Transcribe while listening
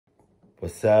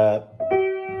What's up?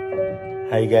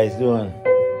 How you guys doing?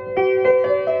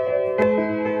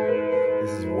 This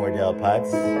is Wardell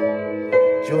Potts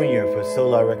Jr. for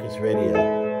Solar Records Radio.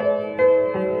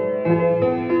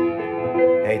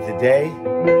 Hey, today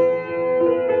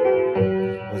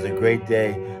was a great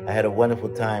day. I had a wonderful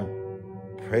time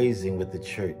praising with the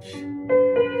church.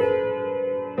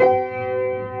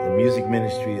 The music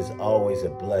ministry is always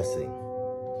a blessing.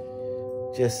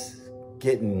 Just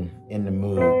getting in the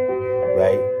mood,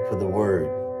 right, for the word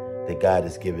that God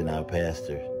has given our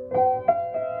pastor.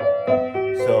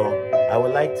 So I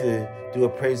would like to do a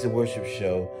praise and worship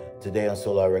show today on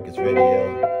Solar Records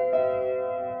Radio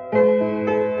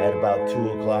at about 2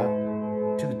 o'clock,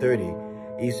 2:30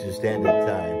 Eastern Standard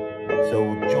Time. So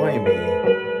join me.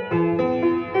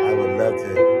 I would love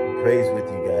to praise with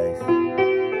you guys.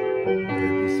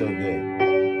 It'd be so good.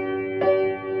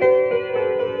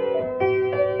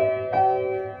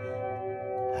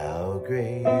 How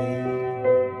great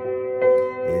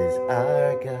is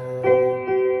our God?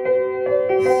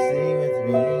 Sing with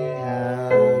me, how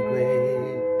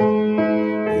great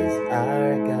is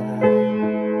our God?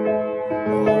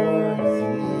 Oh,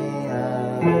 see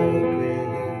how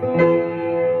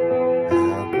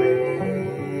great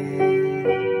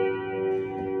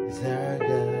is our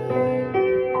God.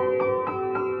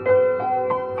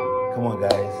 Come on,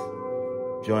 guys,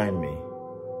 join me.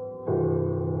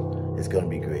 It's going to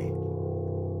be great.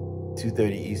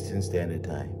 2:30 Eastern Standard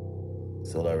Time.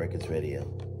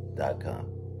 SolarRecordsRadio.com.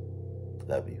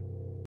 Love you.